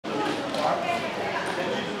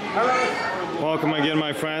Welcome again,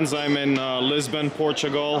 my friends. I'm in Lisbon,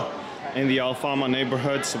 Portugal, in the Alfama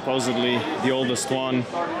neighborhood, supposedly the oldest one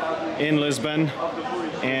in Lisbon.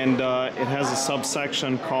 And it has a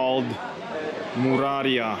subsection called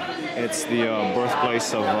Mouraria. It's the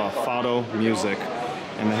birthplace of Fado music.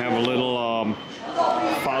 And they have a little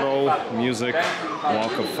Fado music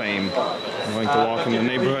walk of fame. I'm going to walk in the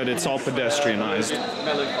neighborhood. It's all pedestrianized.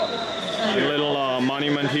 A little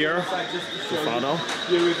monument here to Fado.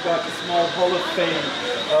 Here we've got a small hall of fame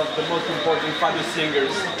of the most important Fado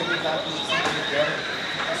singers.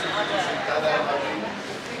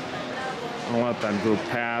 I'll let that group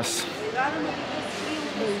pass.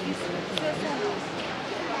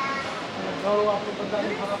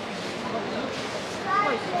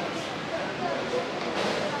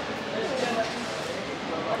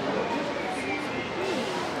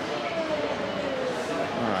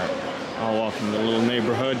 Alright, I'll walk in the little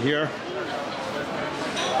neighborhood here.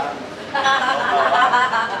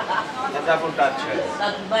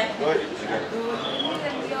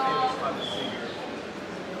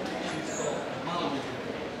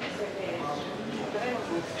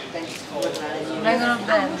 Vengono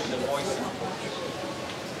bene.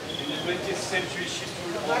 In the 20th century, she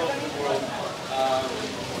toured all over the world,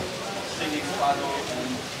 singing Fado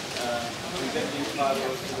and presenting Fado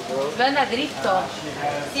to the world. Venga dritto.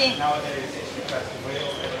 Sì. Nowadays, she passed away.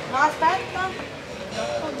 No, aspetta.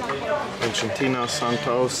 Argentina,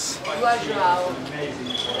 Santos.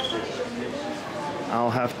 I'll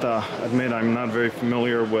have to admit I'm not very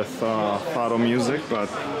familiar with Fado music, but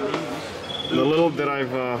the little that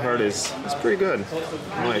I've heard is pretty good.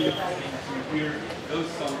 I like it.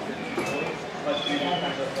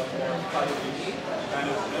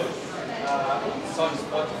 It's on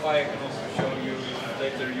Spotify. I can also show you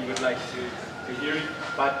later. You would like to hear it.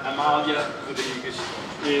 But Amalia Rodrigues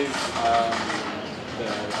is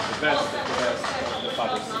the best of the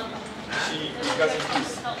Fado singers. She, because of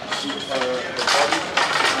this, her body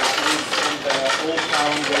is in the old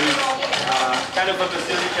town. There is kind of a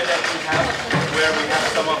basilica that we have, where we have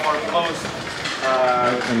some of our most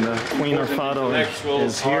and the Queen of Fado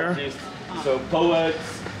is here. Artists, so poets,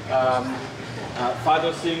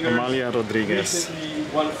 Fado singers. Amalia Rodrigues.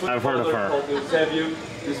 I've heard of her.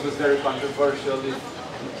 This was very controversial.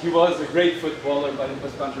 He was a great footballer, but it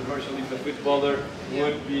was controversial if the footballer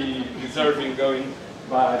would be deserving going.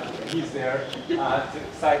 But he's there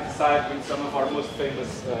side to side with some of our most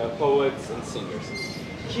famous poets and singers.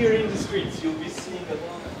 Here in the streets, you'll be seeing a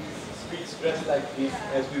lot of these streets dressed like this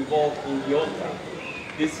as we walk in the old town.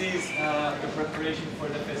 This is the preparation for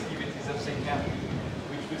the festivities of St. Catherine,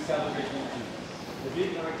 which we celebrate in June. The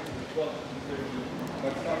big night is the 12th to 13th,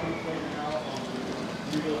 but starting from now on,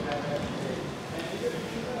 we will have every day. And here is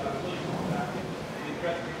the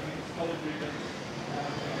practically celebrated.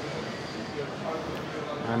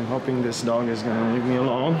 I'm hoping this dog is gonna leave me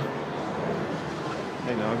alone.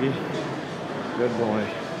 Hey doggy. Good boy.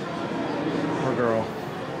 Or girl.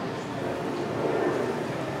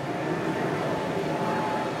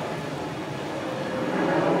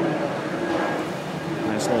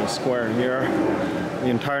 Nice little square here. The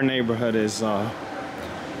entire neighborhood is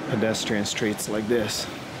pedestrian streets like this.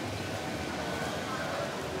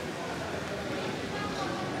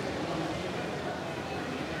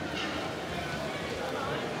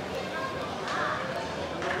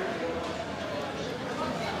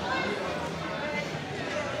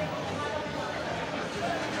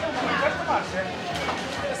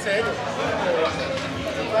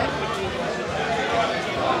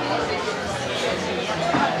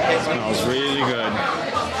 It smells really good.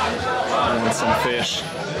 And some fish.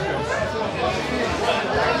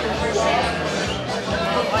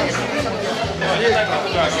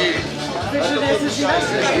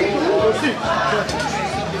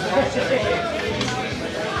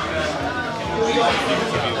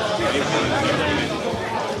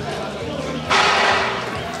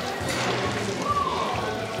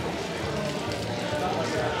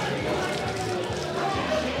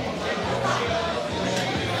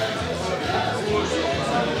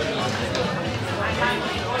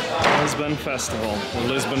 Lisbon Festival, the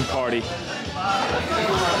Lisbon Party.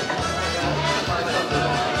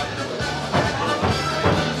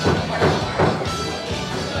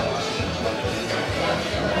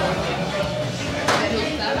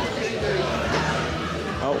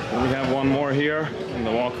 Oh, we have one more here in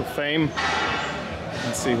the Walk of Fame.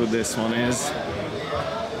 Let's see who this one is.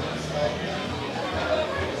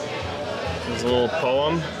 There's a little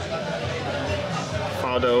poem,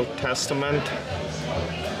 Fado Testament,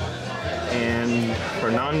 and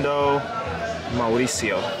Fernando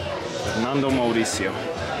Mauricio.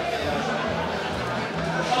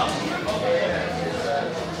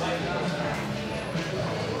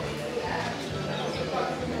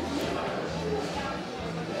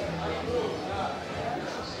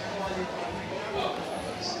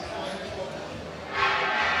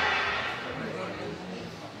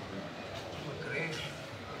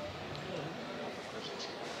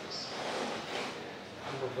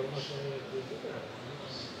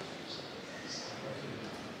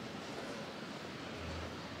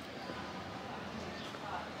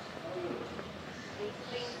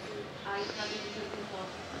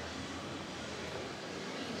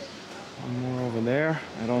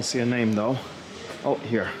 don't see a name though. Oh,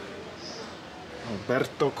 here.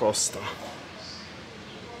 Alberto Costa.